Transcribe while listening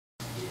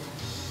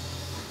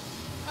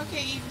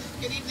Okay,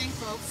 good evening,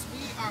 folks.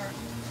 We are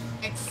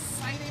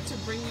excited to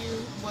bring you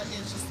what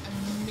is just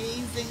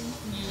amazing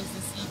news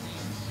this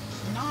evening.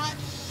 Not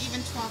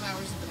even 12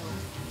 hours ago,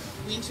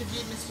 we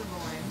interviewed Mr.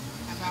 Roy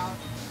about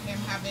him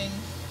having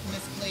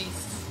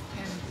misplaced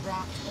and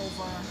dropped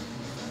over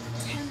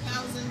 $10,000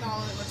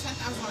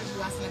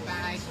 US in a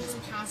bag, his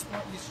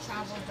passport, his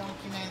travel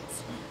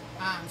documents,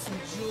 some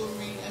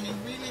jewelry. I mean,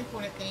 really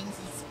important things.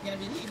 He's going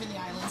to be leaving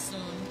the island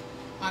soon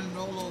on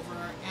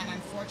rollover, and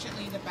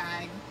unfortunately the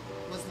bag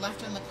was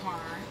left in the car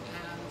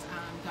and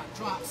got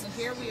dropped. So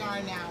here we are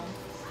now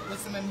with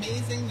some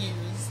amazing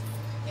news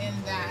in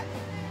that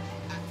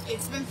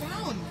it's been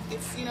found.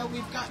 It's, you know,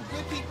 we've got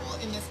good people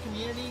in this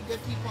community, good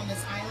people on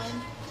this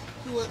island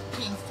who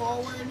came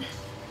forward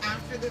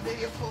after the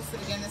video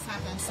posted. Again, this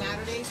happened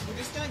Saturday, so we're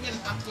just going to get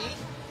an update.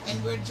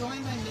 And we're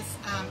joined by Miss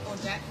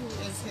Odette, who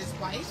is his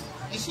wife,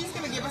 and she's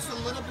going to give us a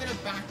little bit of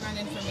background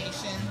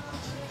information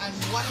on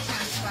what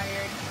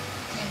transpired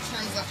in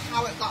terms of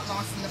how it got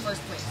lost in the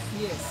first place.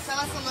 Yes. Tell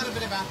us a little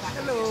bit about that.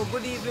 Hello,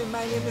 good evening.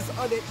 My name is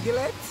Odette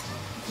Gillette.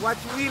 What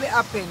really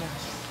happened,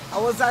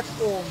 I was at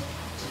home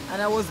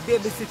and I was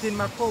babysitting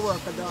my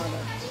co-worker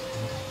daughter.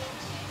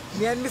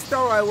 Me and Mr.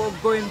 Roy were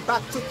going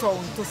back to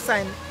town to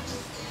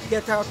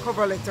get a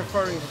cover letter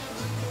for him.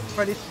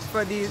 For the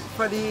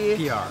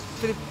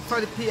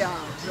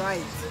PR,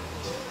 right.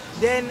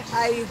 Then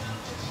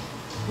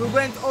we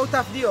went out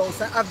of the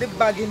house. I have the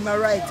bag in my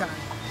right hand.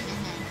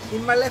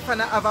 In my left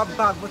hand I have a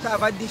bag, but I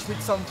have a dish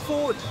with some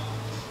food.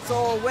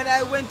 So when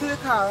I went to the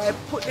car, I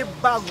put the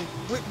bag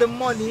with the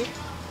money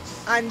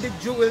and the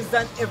jewels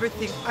and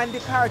everything on the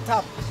car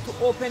top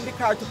to open the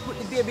car to put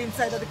the baby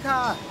inside of the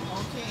car.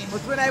 Okay.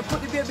 But when I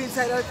put the baby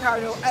inside of the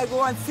car, now I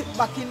go and sit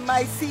back in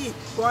my seat.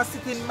 Go and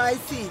sit in my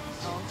seat.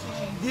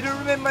 Okay. Didn't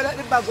remember that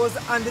the bag was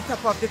on the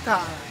top of the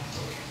car.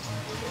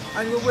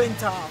 And we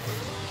went off.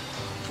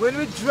 When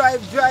we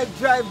drive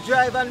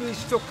and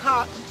reached to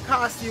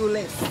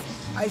Carsey,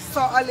 I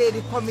saw a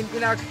lady coming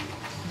in a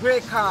grey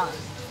car.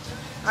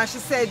 And she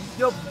said,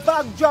 your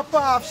bag drop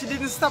off. She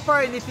didn't stop or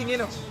anything, you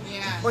know.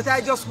 Yeah. But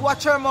I just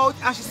watched her mouth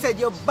and she said,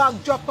 your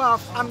bag drop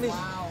off. And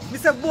wow.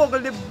 Mr.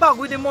 Bogle, the bag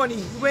with the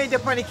money, went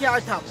up on the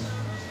car top.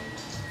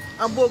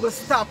 And Bogle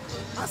stopped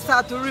and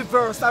start to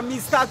reverse and me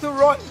start to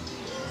run.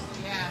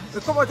 Yeah.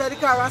 We come out of the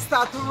car and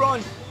start to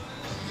run.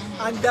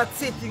 And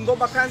that's it. You go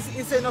back and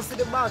say no to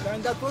the bag,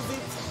 and that was it.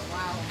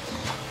 Wow.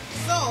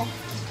 So,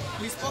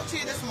 we spoke to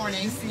you this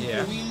morning.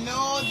 Yeah. We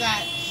know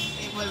that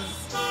it was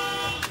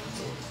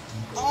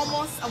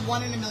almost a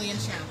 1 in a million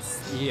chance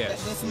that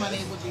this money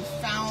would be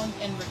found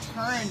and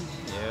returned.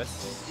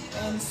 Yes.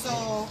 And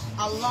so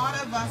a lot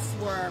of us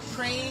were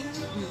praying,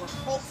 we were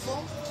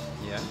hopeful.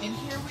 Yeah. And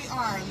here we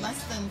are,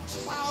 less than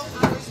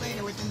 12 hours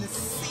later, within the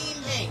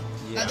same day.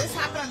 Yeah. Now this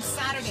happened on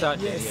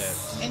Saturday.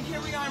 Yes. And here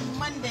we are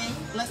Monday,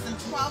 less than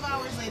 12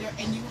 hours later,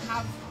 and you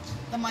have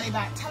the money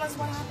back. Tell us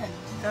what happened.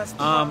 That's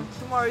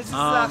tomorrow is his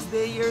last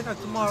day here, not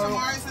tomorrow.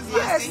 Tomorrow is his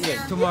last day here?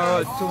 Yeah,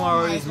 tomorrow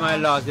Oh is my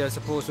last day. I'm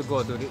supposed to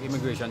go to the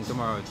immigration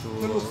tomorrow to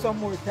look some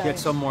more time. get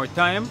some more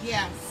time.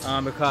 Yes.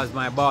 Because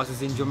my boss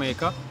is in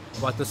Jamaica,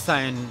 but to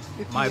sign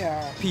my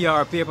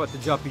PR paper to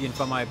drop in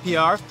for my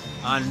PR,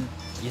 and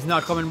he's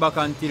not coming back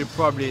until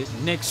probably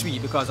next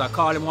week because I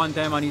called him one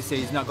time and he said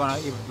he's not gonna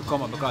able to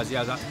come up because he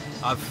has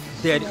a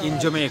dead in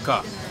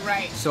Jamaica.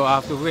 Right. So I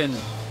have to win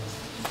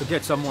to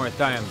get some more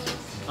time.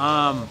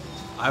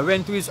 I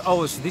went to his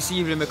house this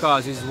evening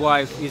because his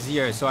wife is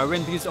here. So I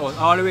went to his house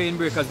all the way in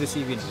Breakers this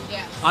evening.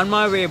 Yeah. On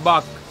my way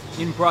back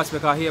in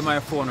Prospect, I hear my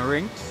phone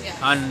ring. Yeah.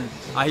 And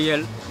I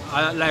hear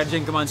like a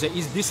gentleman say,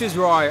 this is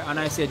Roy? And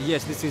I said,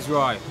 yes, this is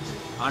Roy.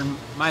 And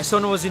my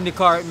son was in the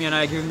car with me and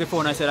I gave him the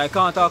phone. I said, I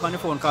can't talk on the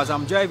phone because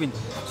I'm driving.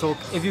 So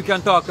if you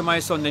can talk to my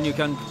son, then you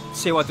can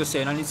say what to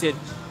say. And he said,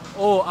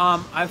 oh,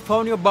 I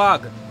found your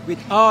bag with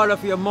all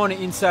of your money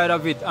inside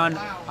of it, and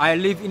I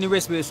live in the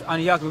West Bay.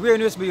 And he asked me, where in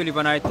the West Bay you live?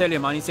 And I tell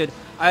him, and he said,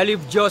 I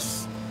live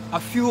just a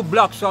few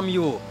blocks from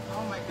you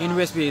in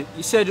West Bay.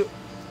 He said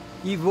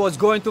he was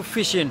going to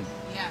fishing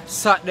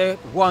Saturday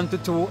 1 to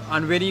 2,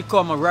 and when he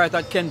come right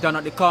at Kenton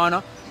at the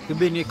corner, to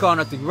bring the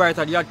corner to right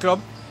at the yacht club,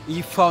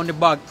 he found the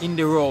bag in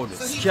the road,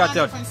 so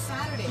scattered. He found it from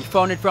Saturday? He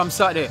found it from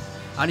Saturday.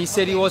 And he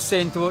said he was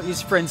saying to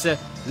his friends,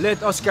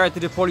 let us carry to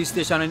the police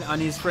station,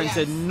 and his friend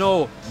said,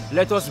 no,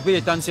 let us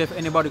wait and see if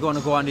anybody going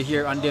to go under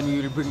here, and then we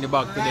will bring the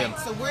bag to them.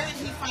 So where did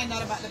he find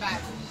out about the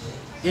bag?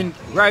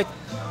 Right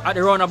at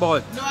the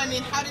roundabout. No, I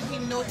mean, how did he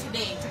know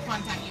today to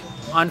contact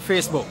you? On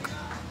Facebook.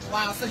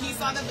 Wow, so he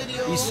saw the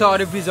video? He saw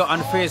the video on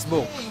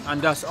Facebook,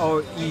 and that's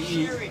how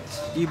he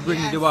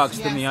brings the bags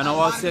to me. And I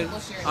was saying,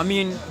 I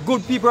mean,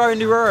 good people are in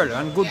the world,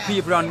 and good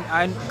people,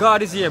 and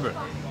God is able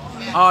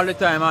all the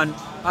time. And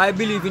I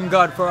believe in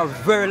God for a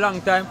very long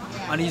time,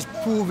 and He's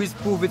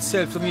proved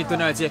itself to me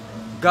tonight. Say,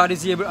 God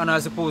is able, and I'm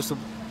supposed to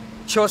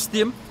trust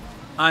Him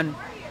and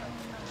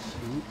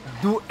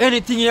do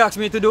anything He asks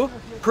me to do.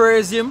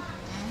 Praise Him,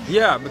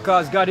 yeah,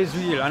 because God is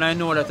real, and I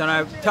know that, and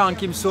I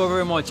thank Him so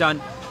very much.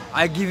 And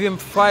I give Him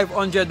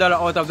 $500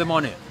 out of the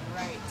money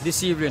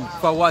this evening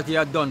for what He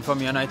had done for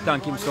me, and I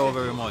thank Him so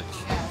very much.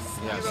 Yes.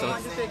 Yeah, so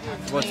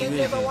what's He the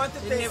never reason? want to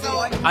take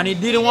So- it. And he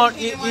didn't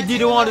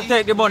want to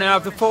take the money. I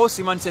have to force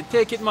him and say,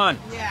 take it, man.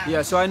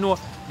 Yeah. So I know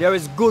there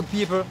is good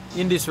people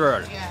in this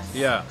world. Yes.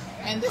 Yeah.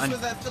 And this And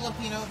was a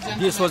Filipino gentleman.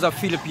 This was a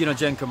Filipino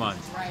gentleman.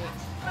 Right.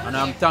 And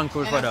I'm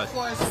thankful for and that. of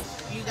course,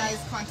 you guys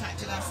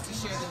contacted us to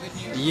share the good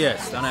news.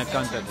 Yes, and I in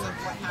contacted terms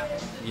of what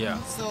happened.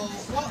 Yeah. So,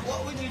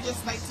 what would you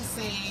just like to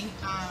say,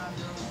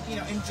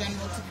 in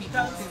general to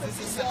people? Because this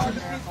is such a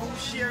miracle.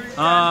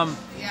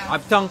 Yeah. I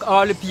thank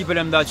all the people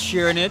them that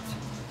sharing it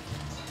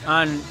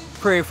and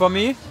pray for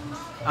me,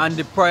 and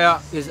the prayer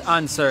is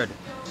answered.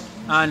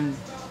 And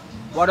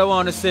what I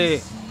want to say,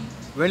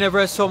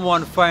 whenever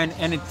someone find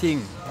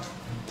anything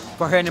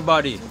for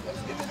anybody,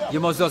 you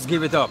must just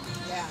give it up.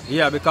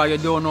 Yeah, because you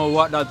don't know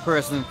what that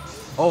person,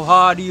 how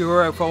hard he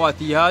worked for what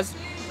he has.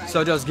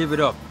 So just give it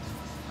up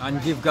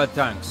and give God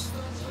thanks.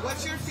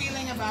 What's your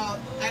feeling about?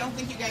 I don't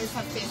think you guys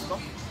have Facebook.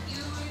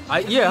 I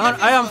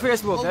am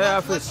Facebook. Well, I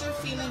have what's Facebook. your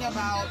feeling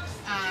about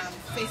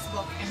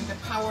Facebook and the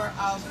power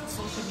of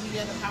social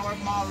media, the power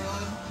of Mall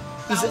Road?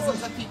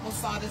 Thousands of people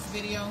saw this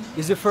video.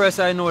 It's the first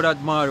I know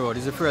that Mall Road.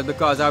 It's the first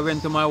because I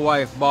went to my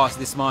wife boss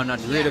this morning at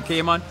the radio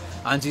came on,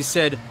 and she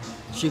said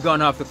she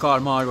gonna have to call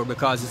Mall Road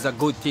because it's a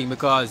good thing,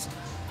 because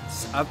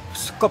a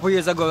couple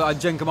years ago a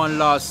gentleman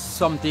lost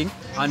something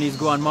and he's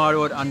going Mall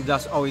Road, and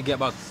that's how we get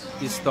back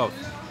his stuff.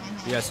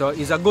 Yeah, so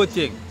it's a good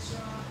thing.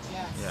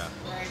 Yes. Yeah.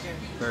 Very good.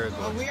 Very good.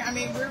 Well,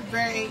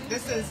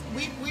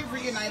 we've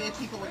reunited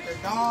people with their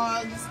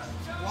dogs,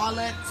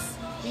 wallets,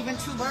 even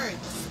two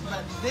birds.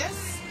 But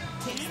this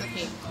takes the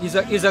cake.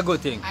 It's a good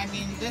thing. I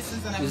mean, this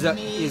is an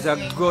It's a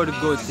good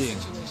amazing thing.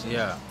 situation.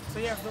 Yeah. So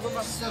you have to go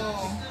back So,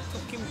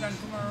 to Kingston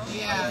tomorrow.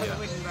 Yeah. For the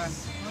wedding band.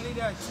 Only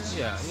that.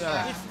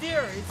 Yeah. It's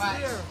there. It's But-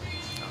 there.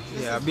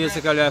 Yeah,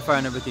 basically I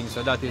find everything,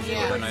 so that is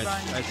Yeah. good, and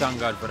I thank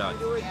God for that.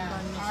 Yeah. All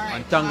right.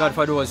 And thank God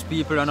for those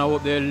people, and I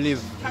hope they live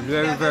Come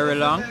very, together. very This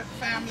is long. a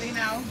family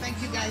now.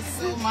 Thank you guys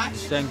so much.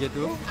 Thank you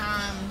too.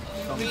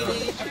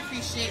 Really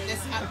appreciate this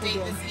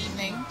update this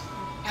evening.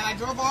 And I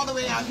drove all the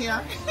way out here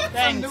from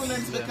Thanks.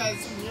 Newlands because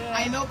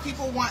I know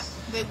people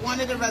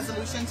wanted a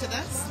resolution to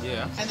this.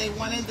 Yeah. And they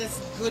wanted this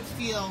good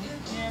feel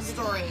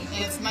story.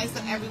 And it's nice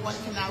that everyone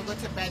can now go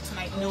to bed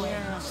tonight knowing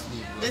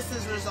this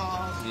is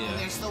resolved Yeah. and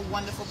there's still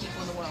wonderful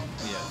people in the world.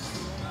 Yes.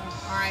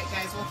 All right,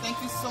 guys. Well,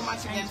 thank you so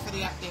much again for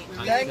the update. We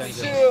really Thank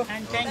appreciate you. it.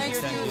 And thank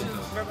you Thank too. you.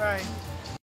 Bye bye.